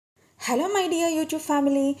Hello my dear YouTube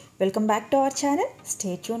family, welcome back to our channel.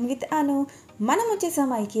 Stay tuned with Anu. మనం వచ్చేసాం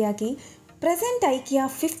ఐకియాకి. Present IKEA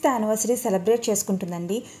 5th anniversary celebrate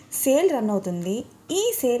చేసుకుంటుందండి. Sale run అవుతుంది. ఈ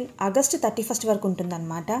sale August 31 వరకు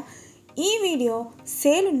ఉంటుందన్నమాట. ఈ video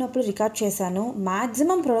sale ఉన్నప్పుడు record చేశాను.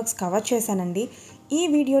 మ్యాక్సిమం ప్రొడక్ట్స్ కవర్ చేశానండి. ఈ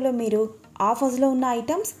వీడియోలో మీరు ఆఫర్స్లో ఉన్న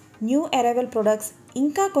ఐటమ్స్, న్యూ అరైవల్ ప్రొడక్ట్స్,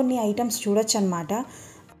 ఇంకా కొన్ని ఐటమ్స్ చూడొచ్చు అన్నమాట.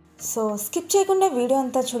 సో స్కిప్ చేయకుండా వీడియో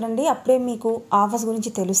అంతా చూడండి, అప్పుడే మీకు ఆఫర్స్ గురించి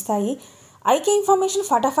తెలుస్తాయి. ఐకే ఇన్ఫర్మేషన్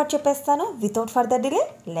ఫటాఫట్ చెప్పేస్తాను. Without further delay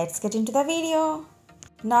let's get in to the video.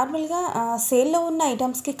 నార్మల్గా సేల్లో ఉన్న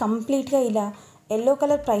ఐటమ్స్కి కంప్లీట్గా ఇలా ఎల్లో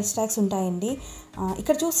కలర్ ప్రైస్ ట్యాగ్స్ ఉంటాయండి.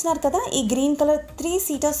 ఇక్కడ చూస్తున్నారు కదా, ఈ green colour 3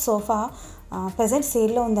 seaters sofa present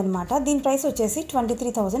సేల్లో ఉందన్నమాట. దీని ప్రైస్ వచ్చేసి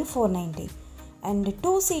 23,490 అండ్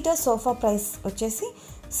 2 సీటర్స్ సోఫా ప్రైస్ వచ్చేసి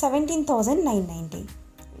 17,990.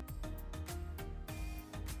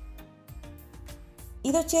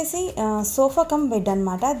 ఇది వచ్చేసి సోఫా కమ్ బెడ్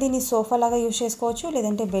అనమాట. దీన్ని సోఫా లాగా యూజ్ చేసుకోవచ్చు,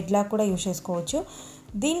 లేదంటే బెడ్ లాగా కూడా యూజ్ చేసుకోవచ్చు.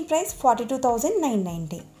 దీని ప్రైస్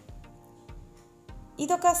 42,990.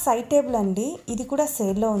 ఇది ఒక సైడ్ టేబుల్ అండి. ఇది కూడా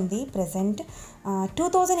సేల్లో ఉంది. ప్రజెంట్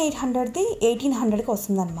 2,800ది 1,800కి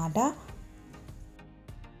వస్తుందన్నమాట.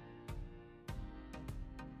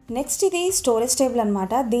 నెక్స్ట్ ఇది స్టోరేజ్ టేబుల్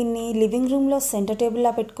అనమాట. దీన్ని లివింగ్ రూమ్లో సెంటర్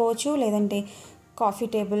టేబుల్లా పెట్టుకోవచ్చు, లేదంటే coffee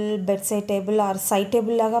table, bed side table or side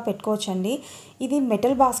table లాగా పెట్టుకోవచ్చు అండి. ఇది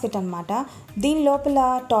మెటల్ బాస్కెట్ అనమాట. దీని లోపల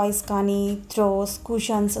టాయ్స్ కానీ, థ్రోస్,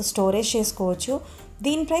 కుషన్స్ స్టోరేజ్ చేసుకోవచ్చు.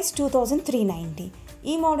 దీని ప్రైస్ 2,390.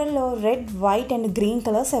 ఈ మోడల్లో red, white and green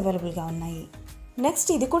colours అవైలబుల్గా ఉన్నాయి.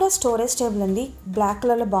 నెక్స్ట్ ఇది కూడా స్టోరేజ్ టేబుల్ అండి. బ్లాక్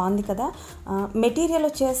కలర్లో బాగుంది కదా. మెటీరియల్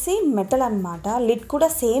వచ్చేసి మెటల్ అనమాట. లిడ్ కూడా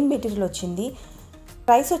సేమ్ మెటీరియల్ వచ్చింది.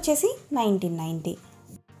 ప్రైస్ వచ్చేసి 1990.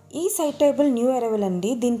 ఈ సైడ్ టేబుల్ న్యూ అరైవల్ అండి.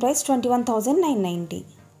 దీని ప్రైస్ 21,990.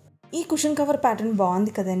 ఈ కుషన్ కవర్ ప్యాటర్న్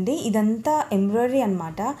బాగుంది కదండి. ఇదంతా ఎంబ్రాయిడరీ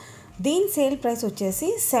అనమాట. దీని సేల్ ప్రైస్ వచ్చేసి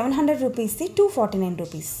 700 రూపీస్ది 249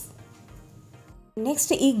 రూపీస్.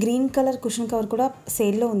 నెక్స్ట్ ఈ గ్రీన్ కలర్ కుషన్ కవర్ కూడా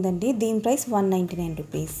సేల్లో ఉందండి. దీని ప్రైస్ 199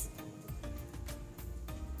 రూపీస్.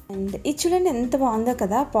 అండ్ ఇది చూడండి ఎంత బాగుందో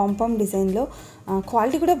కదా, పాంపామ్ డిజైన్లో.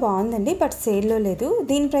 క్వాలిటీ కూడా బాగుందండి, బట్ సేల్లో లేదు.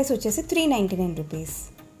 దీని ప్రైస్ వచ్చేసి 399 రూపీస్.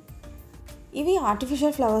 ఇవి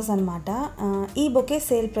ఆర్టిఫిషియల్ ఫ్లవర్స్ అనమాట. ఈ బొకే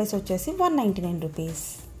సేల్ ప్రైస్ వచ్చేసి 199 రూపీస్.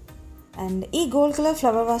 అండ్ ఈ గోల్డ్ కలర్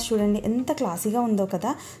ఫ్లవర్ వాస్ చూడండి ఎంత క్లాసీగా ఉందో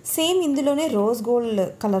కదా. సేమ్ ఇందులోనే రోజ్ గోల్డ్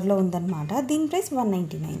కలర్లో ఉందన్నమాట. దీని ప్రైస్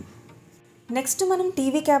 199. నెక్స్ట్ మనం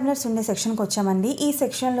టీవీ క్యాబినెట్స్ ఉండే సెక్షన్కి వచ్చామండి. ఈ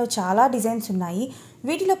సెక్షన్లో చాలా డిజైన్స్ ఉన్నాయి.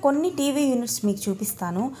 వీటిలో కొన్ని టీవీ యూనిట్స్ మీకు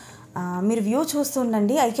చూపిస్తాను. మీరు వ్యూ చూస్తూ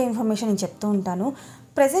ఉండండి. ఐకియా ఇన్ఫర్మేషన్ నేను చెప్తూ ఉంటాను.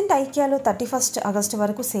 ప్రజెంట్ ఐకియాలో 31 ఆగస్టు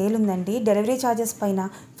వరకు సేల్ ఉందండి. డెలివరీ ఛార్జెస్ పైన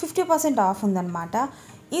 50% ఆఫ్ ఉందన్నమాట.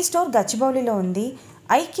 ఈ స్టోర్ గచ్చిబౌలిలో ఉంది.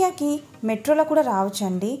 ఐకియాకి మెట్రోలో కూడా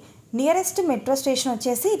రావచ్చండి. నియరెస్ట్ మెట్రో స్టేషన్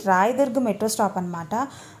వచ్చేసి రాయదుర్గ్ మెట్రో స్టాప్ అనమాట.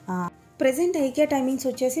 ప్రజెంట్ ఐకియా టైమింగ్స్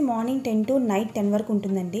వచ్చేసి మార్నింగ్ 10 to నైట్ 10 వరకు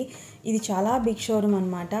ఉంటుందండి. ఇది చాలా బిగ్ షోరూమ్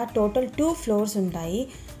అనమాట. టోటల్ 2 ఫ్లోర్స్ ఉంటాయి.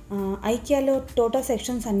 ఐకియాలో టోటల్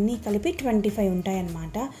సెక్షన్స్ అన్నీ కలిపి 25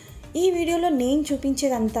 ఉంటాయన్నమాట. ఈ వీడియోలో నేను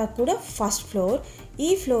చూపించేదంతా కూడా ఫస్ట్ ఫ్లోర్. ఈ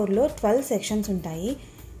ఫ్లోర్లో 12 సెక్షన్స్ ఉంటాయి.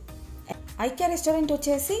 ఐకియా రెస్టారెంట్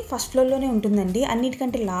వచ్చేసి ఫస్ట్ ఫ్లోర్లోనే ఉంటుందండి.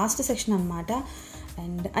 అన్నిటికంటే లాస్ట్ సెక్షన్ అనమాట.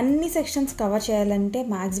 అండ్ అన్ని సెక్షన్స్ కవర్ చేయాలంటే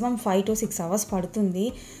మ్యాక్సిమం 5 to 6 అవర్స్ పడుతుంది.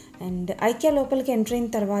 అండ్ ఐకియా లోపలికి ఎంటర్ అయిన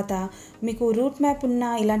తర్వాత మీకు రూట్ మ్యాప్ ఉన్న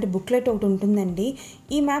ఇలాంటి బుక్లెట్ ఒకటి ఉంటుందండి.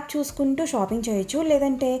 ఈ మ్యాప్ చూసుకుంటూ షాపింగ్ చేయొచ్చు,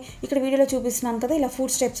 లేదంటే ఇక్కడ వీడియోలో చూపిస్తున్నాను కదా, ఇలా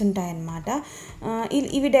ఫుడ్ స్టెప్స్ ఉంటాయన్నమాట.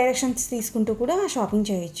 ఇవి డైరెక్షన్స్ తీసుకుంటూ కూడా షాపింగ్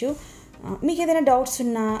చేయొచ్చు. మీకు ఏదైనా డౌట్స్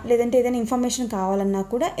ఉన్నా, లేదంటే ఏదైనా ఇన్ఫర్మేషన్ కావాలన్నా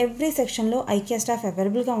కూడా ఎవ్రీ సెక్షన్లో ఐకియా స్టాఫ్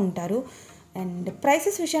అవైలబుల్గా ఉంటారు. అండ్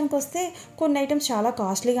ప్రైసెస్ విషయానికి వస్తే కొన్ని ఐటమ్స్ చాలా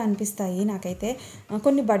కాస్ట్లీగా అనిపిస్తాయి నాకైతే.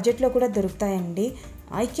 కొన్ని బడ్జెట్లో కూడా దొరుకుతాయండి.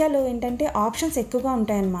 ఐకియాలో ఏంటంటే ఆప్షన్స్ ఎక్కువగా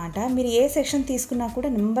ఉంటాయన్నమాట. మీరు ఏ సెక్షన్ తీసుకున్నా కూడా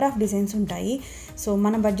నెంబర్ ఆఫ్ డిజైన్స్ ఉంటాయి. సో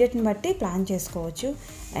మన బడ్జెట్ని బట్టి ప్లాన్ చేసుకోవచ్చు.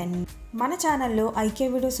 అండ్ మన ఛానల్లో ఐకియా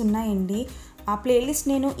వీడియోస్ ఉన్నాయండి. ఆ ప్లేలిస్ట్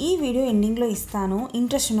నేను ఈ వీడియో ఎండింగ్లో ఇస్తాను.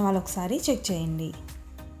 ఇంట్రెస్ట్ ఉన్న వాళ్ళు ఒకసారి చెక్ చేయండి.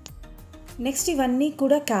 నెక్స్ట్ ఇవన్నీ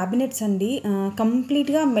కూడా క్యాబినెట్స్ అండి.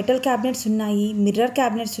 కంప్లీట్గా మెటల్ క్యాబినెట్స్ ఉన్నాయి, మిర్రర్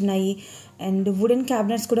క్యాబినెట్స్ ఉన్నాయి, అండ్ వుడెన్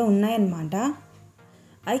క్యాబినెట్స్ కూడా ఉన్నాయన్నమాట.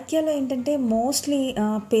 ఐకియాలో ఏంటంటే మోస్ట్లీ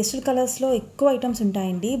పేస్టల్ కలర్స్లో ఎక్కువ ఐటమ్స్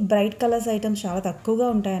ఉంటాయండి. బ్రైట్ కలర్స్ ఐటమ్స్ చాలా తక్కువగా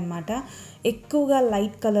ఉంటాయన్నమాట. ఎక్కువగా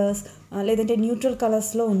లైట్ కలర్స్ లేదంటే న్యూట్రల్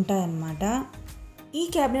కలర్స్లో ఉంటాయన్నమాట. ఈ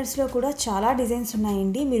క్యాబినెట్స్లో కూడా చాలా డిజైన్స్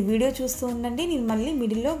ఉన్నాయండి. మీరు వీడియో చూస్తూ ఉండండి, నేను మళ్ళీ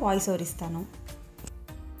మిడిల్లో వాయిస్ ఓవర్ ఇస్తాను.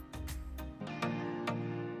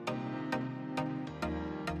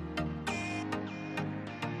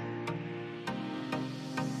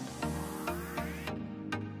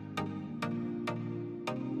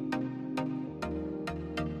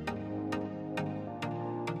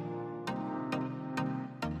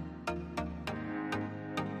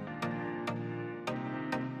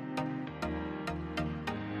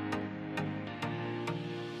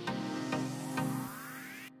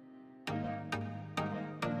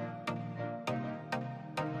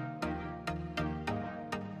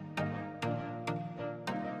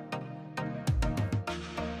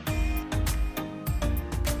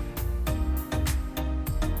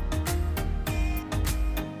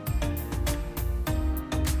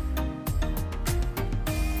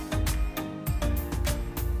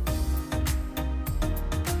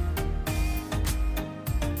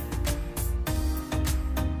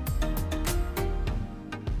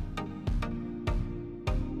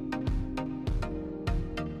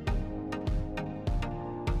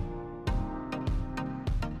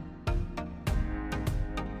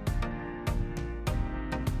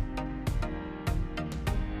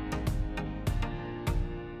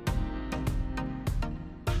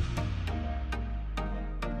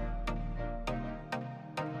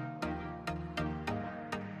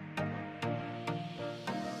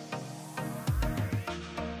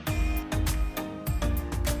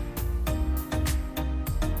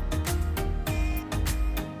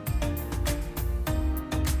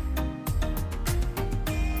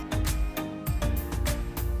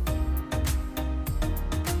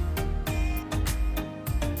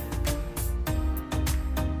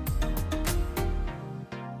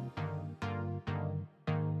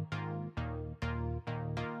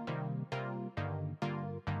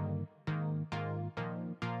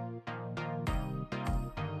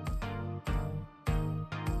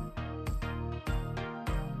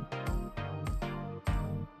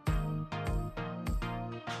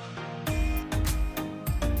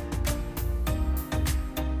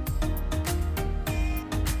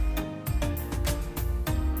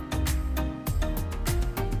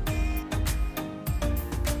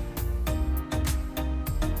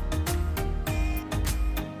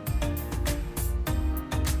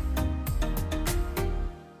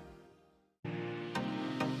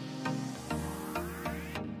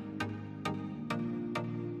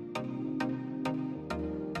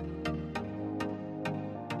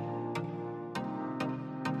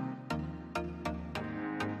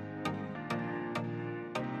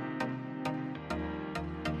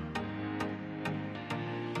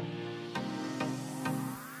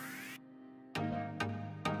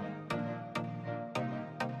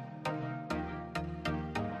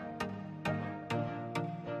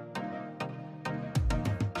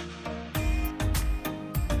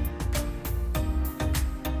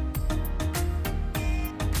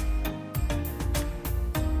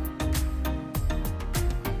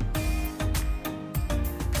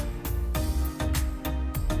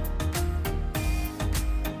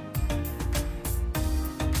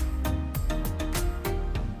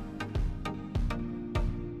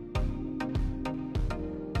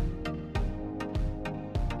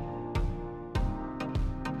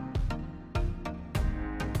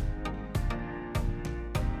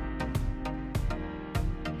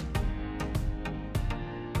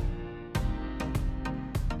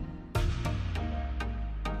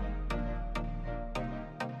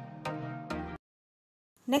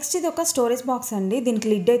 నెక్స్ట్ ఇది ఒక స్టోరేజ్ బాక్స్ అండి. దీనికి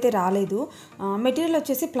లిడ్ అయితే రాలేదు. మెటీరియల్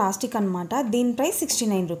వచ్చేసి ప్లాస్టిక్ అనమాట. దీని ప్రైస్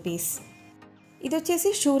 69 రూపీస్. ఇది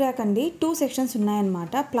వచ్చేసి షూ ర్యాక్ అండి. 2 సెక్షన్స్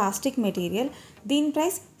ఉన్నాయన్నమాట. Plastic material. దీని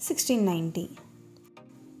ప్రైస్ 1690.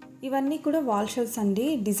 ఇవన్నీ కూడా వాల్ షెల్ఫ్స్ అండి.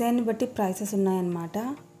 డిజైన్ బట్టి ప్రైసెస్ ఉన్నాయన్నమాట.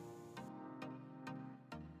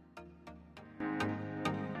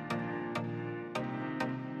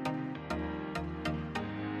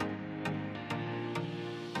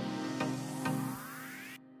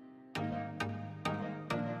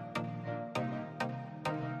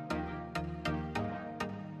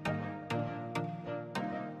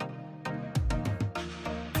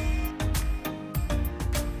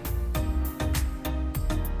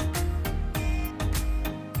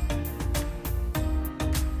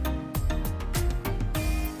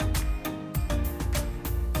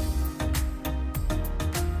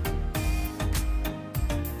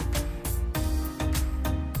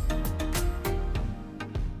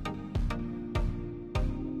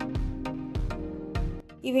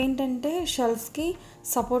 ఇవేంటంటే షెల్ఫ్స్కి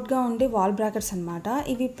సపోర్ట్గా ఉండే వాల్ బ్రాకెట్స్ అనమాట.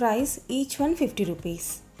 ఇవి price each one 50 rupees.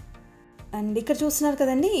 And ఇక్కడ చూస్తున్నారు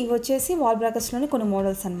కదండి, ఇవి వచ్చేసి వాల్ బ్రాకెట్స్లోని కొన్ని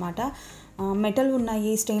మోడల్స్ అనమాట. మెటల్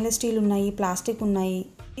ఉన్నాయి, స్టెయిన్లెస్ స్టీల్ ఉన్నాయి, ప్లాస్టిక్ ఉన్నాయి.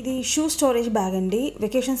 ఇది షూ స్టోరేజ్ బ్యాగ్ అండి.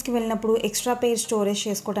 వెకేషన్స్కి వెళ్ళినప్పుడు ఎక్స్ట్రా పేర్ స్టోరేజ్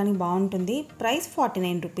చేసుకోవడానికి బాగుంటుంది. Price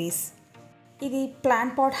 49 rupees. ఇది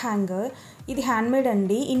ప్లాంట్ పాట్ హ్యాంగర్. ఇది హ్యాండ్మేడ్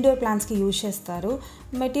అండి. ఇండోర్ ప్లాంట్స్కి యూజ్ చేస్తారు.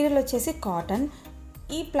 మెటీరియల్ వచ్చేసి కాటన్.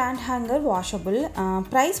 ఈ plant hanger washable.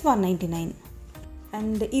 Price 199.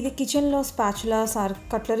 And ఇది కిచెన్లో స్పాచులాస్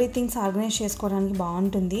కట్లరీ థింగ్స్ ఆర్గనైజ్ చేసుకోవడానికి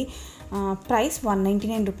బాగుంటుంది. ప్రైస్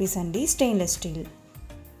 199 రూపీస్ అండి. Stainless steel.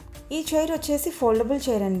 ఈ చైర్ వచ్చేసి ఫోల్డబుల్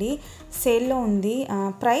చైర్ అండి. సేల్లో ఉంది.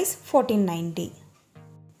 ప్రైస్ 1490.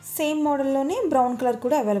 సేమ్ మోడల్లోనే బ్రౌన్ కలర్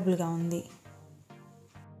కూడా అవైలబుల్గా ఉంది.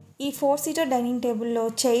 ఈ 4 సీటర్ డైనింగ్ టేబుల్లో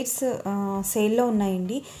చైర్స్ సేల్లో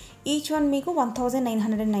ఉన్నాయండి. ఈచ్ వన్ మీకు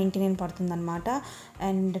 1999 పడుతుందన్నమాట.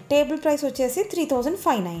 అండ్ టేబుల్ ప్రైస్ వచ్చేసి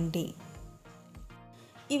 3590.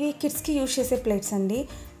 ఇవి కిడ్స్కి యూజ్ చేసే ప్లేట్స్ అండి.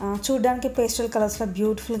 చూడ్డానికి పేస్టల్ కలర్స్లో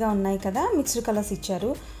బ్యూటిఫుల్గా ఉన్నాయి కదా, మిక్స్డ్ కలర్స్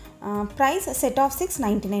ఇచ్చారు. Price set of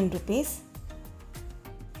 699 rupees.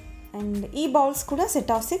 And ఈ బౌల్స్ కూడా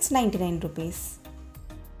సెట్ ఆఫ్ 699 రూపీస్.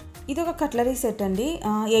 ఇది ఒక కట్లరీ సెట్ అండి.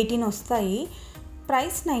 18 వస్తాయి.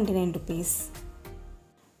 Price 99 rupees.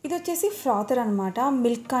 ఇది వచ్చేసి ఫ్రాతర్ అనమాట.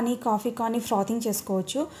 మిల్క్ కానీ కాఫీ కానీ ఫ్రాతింగ్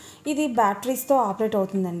చేసుకోవచ్చు. ఇది బ్యాటరీస్తో ఆపరేట్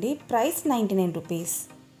అవుతుందండి. Price 99 rupees.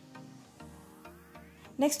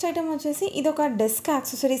 నెక్స్ట్ ఐటమ్ వచ్చేసి ఇది ఒక డెస్క్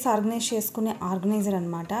యాక్సెసరీస్ ఆర్గనైజ్ చేసుకునే ఆర్గనైజర్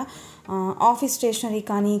అనమాట. ఆఫీస్ స్టేషనరీ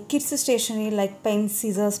కానీ kids stationery like pens,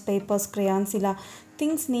 scissors, papers, crayons ఇలా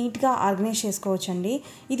థింగ్స్ నీట్గా ఆర్గనైజ్ చేసుకోవచ్చండి.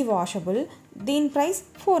 ఇది వాషబుల్. దీని ప్రైస్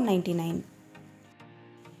 499.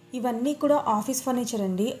 ఇవన్నీ కూడా ఆఫీస్ ఫర్నిచర్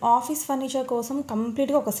అండి. ఆఫీస్ ఫర్నిచర్ కోసం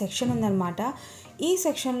కంప్లీట్గా ఒక సెక్షన్ ఉందన్నమాట. ఈ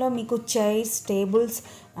సెక్షన్లో మీకు చైర్స్, టేబుల్స్,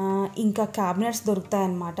 ఇంకా క్యాబినెట్స్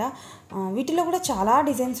దొరుకుతాయన్నమాట. వీటిలో కూడా చాలా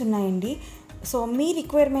డిజైన్స్ ఉన్నాయండి. సో మీ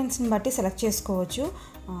రిక్వైర్మెంట్స్ని బట్టి సెలెక్ట్ చేసుకోవచ్చు.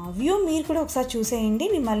 వ్యూ మీరు కూడా ఒకసారి చూసేయండి.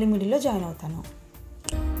 నేను మళ్ళీ మిడిల్లో జాయిన్ అవుతాను.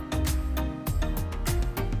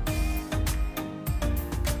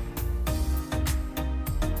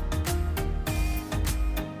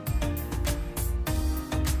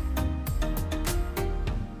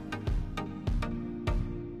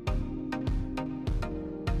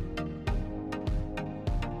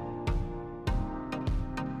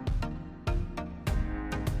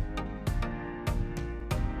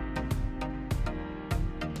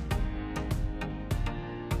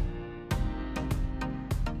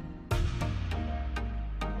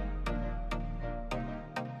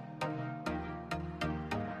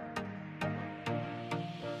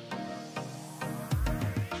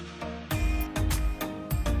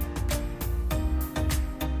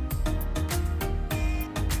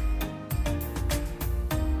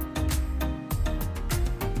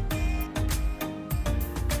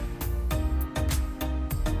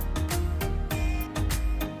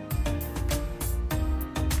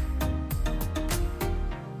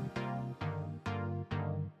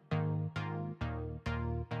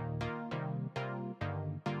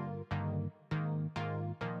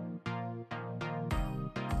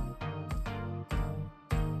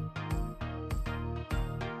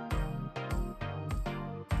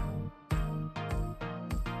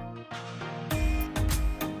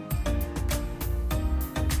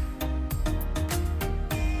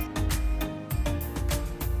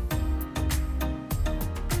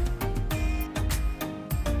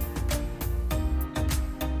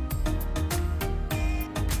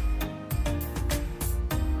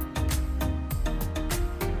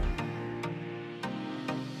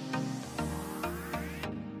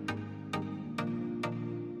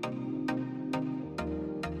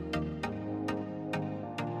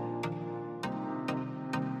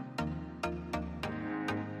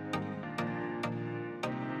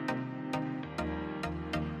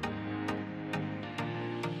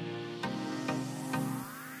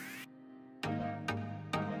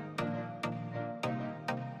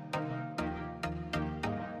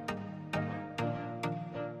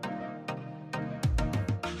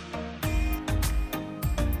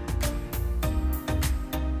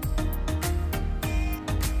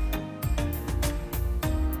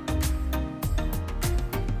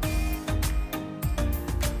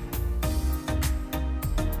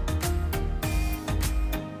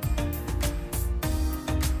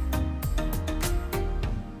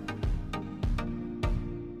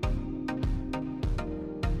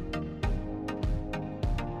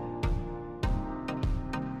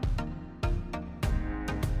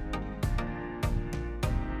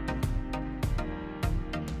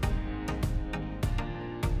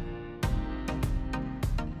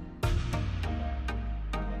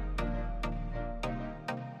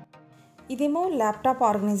 ఇదేమో ల్యాప్టాప్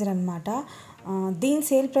ఆర్గనైజర్ అనమాట. దీని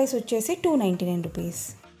సేల్ ప్రైస్ వచ్చేసి 299 రూపీస్.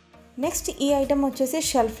 నెక్స్ట్ ఈ ఐటమ్ వచ్చేసి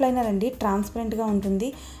షెల్ఫ్ లైనర్ అండి. ట్రాన్స్పరెంట్గా ఉంటుంది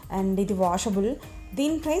అండ్ ఇది వాషబుల్.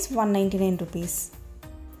 దీని ప్రైస్ 199 రూపీస్.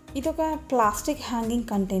 ఇది ఒక ప్లాస్టిక్ హ్యాంగింగ్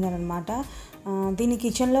కంటైనర్ అనమాట. దీన్ని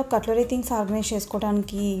కిచెన్లో కట్లరీ థింగ్స్ ఆర్గనైజ్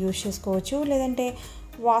చేసుకోవడానికి యూజ్ చేసుకోవచ్చు, లేదంటే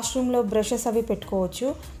వాష్రూమ్లో బ్రషెస్ అవి పెట్టుకోవచ్చు.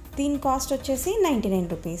 దీని కాస్ట్ వచ్చేసి 99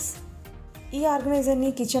 రూపీస్. ఈ ఆర్గనైజర్ని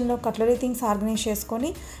కిచెన్లో కట్లరీ థింగ్స్ ఆర్గనైజ్ చేసుకొని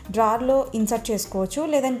డ్రార్లో ఇన్సర్ట్ చేసుకోవచ్చు,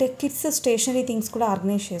 లేదంటే కిడ్స్ స్టేషనరీ థింగ్స్ కూడా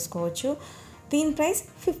ఆర్గనైజ్ చేసుకోవచ్చు. దీని ప్రైస్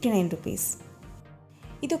 59 రూపీస్.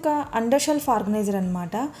 ఇది ఒక అండర్ షెల్ఫ్ ఆర్గనైజర్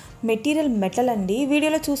అనమాట. మెటీరియల్ మెటల్ అండి.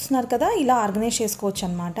 వీడియోలో చూస్తున్నారు కదా, ఇలా ఆర్గనైజ్ చేసుకోవచ్చు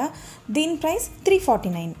అనమాట. దీని ప్రైస్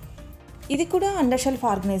 349. ఇది కూడా అండర్ షెల్ఫ్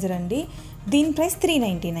ఆర్గనైజర్ అండి. దీని ప్రైస్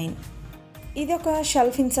 399. ఇది ఒక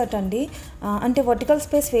షెల్ఫ్ ఇన్సర్ట్ అండి. అంటే వర్టికల్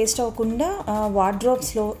స్పేస్ వేస్ట్ అవ్వకుండా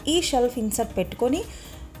వార్డ్రోబ్స్లో ఈ షెల్ఫ్ ఇన్సర్ట్ పెట్టుకొని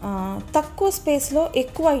తక్కువ స్పేస్లో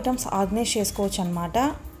ఎక్కువ ఐటమ్స్ ఆర్గనైజ్ చేసుకోవచ్చు అనమాట.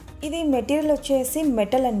 ఇది మెటీరియల్ వచ్చేసి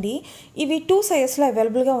మెటల్ అండి. ఇవి 2 సైజెస్లో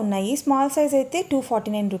అవైలబుల్గా ఉన్నాయి. స్మాల్ సైజ్ అయితే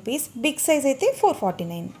 249 రూపీస్, బిగ్ సైజ్ అయితే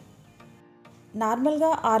 449. నార్మల్గా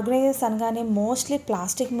ఆర్గనైజర్స్ అనగానే మోస్ట్లీ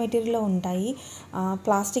ప్లాస్టిక్ మెటీరియల్లో ఉంటాయి.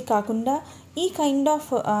 ప్లాస్టిక్ కాకుండా ఈ kind of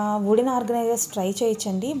wooden organisers try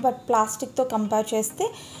చేయొచ్చండి. బట్ ప్లాస్టిక్తో కంపేర్ చేస్తే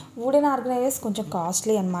వుడెన్ ఆర్గనైజర్స్ కొంచెం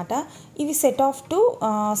కాస్ట్లీ అనమాట. ఇవి set off to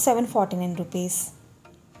 749 rupees.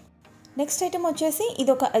 Next item వచ్చేసి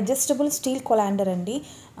ఇది ఒక అడ్జస్టబుల్ స్టీల్ కొలాండర్ అండి.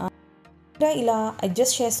 ఇలా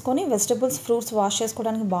అడ్జస్ట్ చేసుకొని వెజిటబుల్స్, ఫ్రూట్స్ వాష్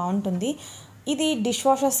చేసుకోవడానికి బాగుంటుంది. ఇది డిష్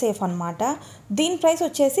వాషర్ సేఫ్ అనమాట. దీని ప్రైస్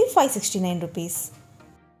వచ్చేసి 569 రూపీస్.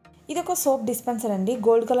 ఇది ఒక సోప్ డిస్పెన్సర్ అండి.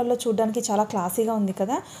 గోల్డ్ కలర్లో చూడడానికి చాలా క్లాసీగా ఉంది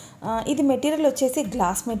కదా. ఇది మెటీరియల్ వచ్చేసి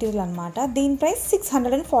గ్లాస్ మెటీరియల్ అనమాట. దీని ప్రైస్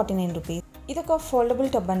 649 రూపీస్. ఇది ఒక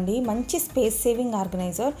ఫోల్డబుల్ టబ్ అండి. మంచి స్పేస్ సేవింగ్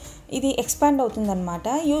ఆర్గనైజర్. ఇది ఎక్స్పాండ్ అవుతుందన్నమాట.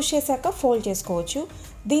 యూజ్ చేశాక ఫోల్డ్ చేసుకోవచ్చు.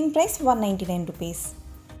 దీని ప్రైస్ 199 రూపీస్.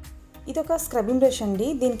 ఇది ఒక స్క్రబ్బింగ్ బ్రష్ అండి.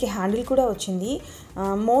 దీనికి హ్యాండిల్ కూడా వచ్చింది.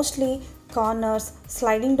 మోస్ట్లీ కార్నర్స్,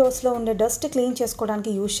 స్లైడింగ్ డోర్స్లో ఉండే డస్ట్ క్లీన్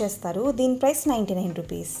చేసుకోవడానికి యూజ్ చేస్తారు. దీని ప్రైస్ 99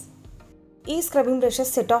 రూపీస్. ఈ స్క్రబ్బింగ్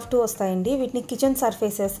బ్రషెస్ సెట్ ఆఫ్ 2 వస్తాయండి. వీటిని kitchen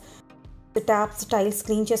surfaces, taps, tiles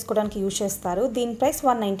clean చేసుకోవడానికి యూజ్ చేస్తారు. దీని ప్రైస్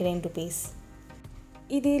 199 రూపీస్.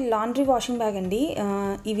 ఇది లాండ్రీ వాషింగ్ బ్యాగ్ అండి.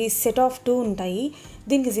 ఇవి సెట్ ఆఫ్ 2 ఉంటాయి.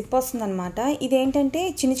 దీనికి జిప్ వస్తుందన్నమాట. ఇది ఏంటంటే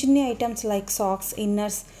చిన్న చిన్న ఐటమ్స్ లైక్ సాక్స్,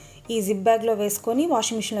 ఇన్నర్స్ ఈ జిప్ బ్యాగ్లో వేసుకొని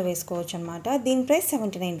వాషింగ్ మిషన్లో వేసుకోవచ్చు అనమాట. దీని ప్రైస్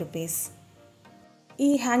 79 రూపీస్. ఈ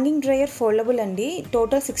హ్యాంగింగ్ డ్రయర్ ఫోల్డబుల్ అండి.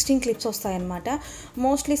 టోటల్ 16 క్లిప్స్ వస్తాయన్నమాట.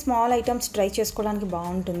 మోస్ట్లీ స్మాల్ ఐటమ్స్ డ్రై చేసుకోవడానికి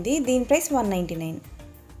బాగుంటుంది. దీని ప్రైస్ 199.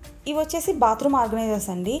 ఇవి వచ్చేసి బాత్రూమ్ ఆర్గనైజర్స్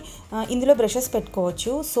అండి. ఇందులో బ్రషెస్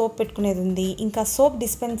పెట్టుకోవచ్చు, సోప్ పెట్టుకునేది ఉంది, ఇంకా సోప్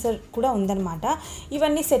డిస్పెన్సర్ కూడా ఉందన్నమాట.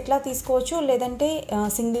 ఇవన్నీ సెట్లా తీసుకోవచ్చు, లేదంటే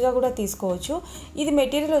సింగిల్గా కూడా తీసుకోవచ్చు. ఇది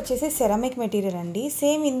మెటీరియల్ వచ్చేసి సెరామిక్ మెటీరియల్ అండి.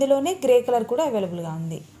 సేమ్ ఇందులోనే గ్రే కలర్ కూడా అవైలబుల్గా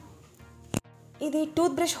ఉంది. ఇది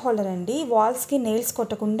టూత్ బ్రష్ హోల్డర్ అండి. వాల్స్కి నెయిల్స్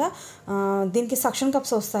కొట్టకుండా దీనికి సక్షన్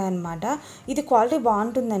కప్స్ వస్తాయన్నమాట. ఇది క్వాలిటీ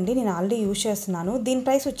బాగుంటుందండి. నేను ఆల్రెడీ యూజ్ చేస్తున్నాను. దీని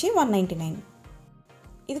ప్రైస్ వచ్చి 199.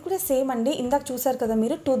 ఇది కూడా సేమ్ అండి. ఇందాక చూసారు కదా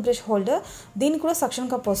మీరు టూత్ బ్రష్ హోల్డర్, దీనికి కూడా సక్షన్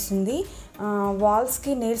కప్ వస్తుంది.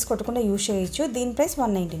 వాల్స్కి నెయిల్స్ కొట్టకుండా యూజ్ చేయొచ్చు. దీని ప్రైస్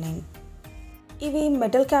 199. ఇవి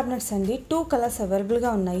మెటల్ క్యాబినెట్స్ అండి. 2 కలర్స్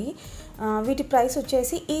అవైలబుల్గా ఉన్నాయి. వీటి ప్రైస్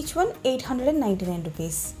వచ్చేసి ఈచ్ వన్ 899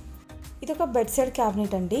 రూపీస్. ఇది ఒక బెడ్ సైడ్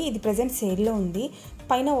క్యాబినెట్ అండి. ఇది ప్రజెంట్ సేల్లో ఉంది.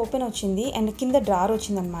 పైన ఓపెన్ వచ్చింది అండ్ కింద డ్రార్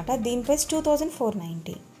వచ్చిందనమాట. దీని ప్రైస్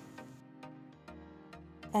 2490.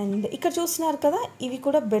 అండ్ ఇక్కడ చూస్తున్నారు కదా, ఇవి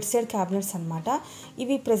కూడా బెడ్ సైడ్ క్యాబినెట్స్ అనమాట.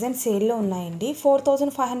 ఇవి ప్రజెంట్ సేల్లో ఉన్నాయండి.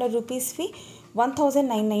 4500 రూపీస్వి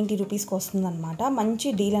 1990 రూపీస్కి వస్తుందన్నమాట. మంచి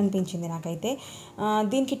డీల్ అనిపించింది నాకైతే.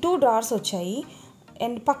 దీనికి 2 డ్రార్స్ వచ్చాయి.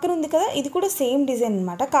 అండ్ పక్కన ఉంది కదా, ఇది కూడా సేమ్ డిజైన్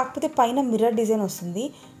అనమాట. కాకపోతే పైన మిర్రర్ డిజైన్ వస్తుంది.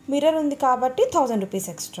 మిర్రర్ ఉంది కాబట్టి 1000 రూపీస్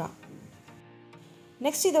ఎక్స్ట్రా.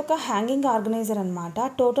 నెక్స్ట్ ఇది ఒక హ్యాంగింగ్ ఆర్గనైజర్ అనమాట.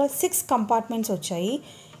 టోటల్ 6 కంపార్ట్మెంట్స్ వచ్చాయి.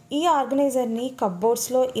 ఈ ఆర్గనైజర్ని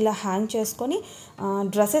కప్బోర్డ్స్లో ఇలా హ్యాంగ్ చేసుకొని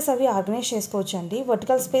డ్రెస్సెస్ అవి ఆర్గనైజ్ చేసుకోవచ్చు అండి.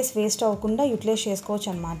 వర్టికల్ స్పేస్ వేస్ట్ అవ్వకుండా యూటిలైజ్ చేసుకోవచ్చు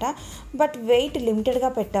అనమాట. బట్ వెయిట్ లిమిటెడ్గా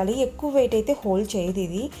పెట్టాలి. ఎక్కువ వెయిట్ అయితే హోల్డ్ చేయదు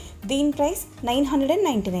ఇది. దీని ప్రైస్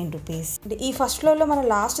 999 రూపీస్. ఈ ఫస్ట్ ఫ్లోర్లో మన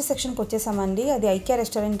లాస్ట్ సెక్షన్కి వచ్చేసామండి. అది IKEA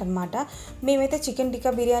రెస్టారెంట్ అనమాట. మేమైతే chicken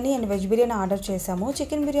tikka biryani and veg biryani order చేసాము.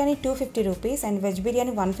 Chicken biryani 250 rupees and veg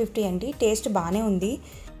biryani 150 అండి. టేస్ట్ బాగానే ఉంది.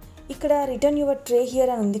 ఇక్కడ రిటర్న్ యువర్ ట్రే హియర్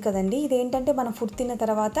అని ఉంది కదండి. ఇదేంటంటే మనం ఫుడ్ తిన్న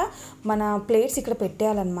తర్వాత మన ప్లేట్స్ ఇక్కడ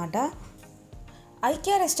పెట్టేయాలన్నమాట.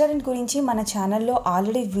 IKEA రెస్టారెంట్ గురించి మన ఛానల్లో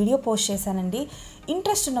ఆల్రెడీ వీడియో పోస్ట్ చేశానండి.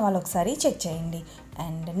 ఇంట్రెస్ట్ ఉన్న వాళ్ళు ఒకసారి చెక్ చేయండి.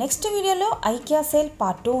 అండ్ నెక్స్ట్ వీడియోలో IKEA సేల్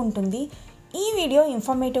పార్ట్ 2 ఉంటుంది. ఈ వీడియో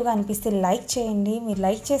ఇన్ఫర్మేటివ్గా అనిపిస్తే లైక్ చేయండి. మీరు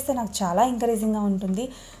లైక్ చేస్తే నాకు చాలా ఎంకరేజింగ్గా ఉంటుంది.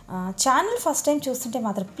 ఛానల్ ఫస్ట్ టైం చూస్తుంటే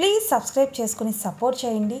మాత్రం ప్లీజ్ సబ్స్క్రైబ్ చేసుకుని సపోర్ట్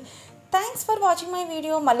చేయండి. Thanks for watching my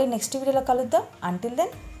video. మళ్ళీ నెక్స్ట్ వీడియోలో కలుద్దాం. Until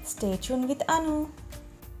then stay tuned with Anu.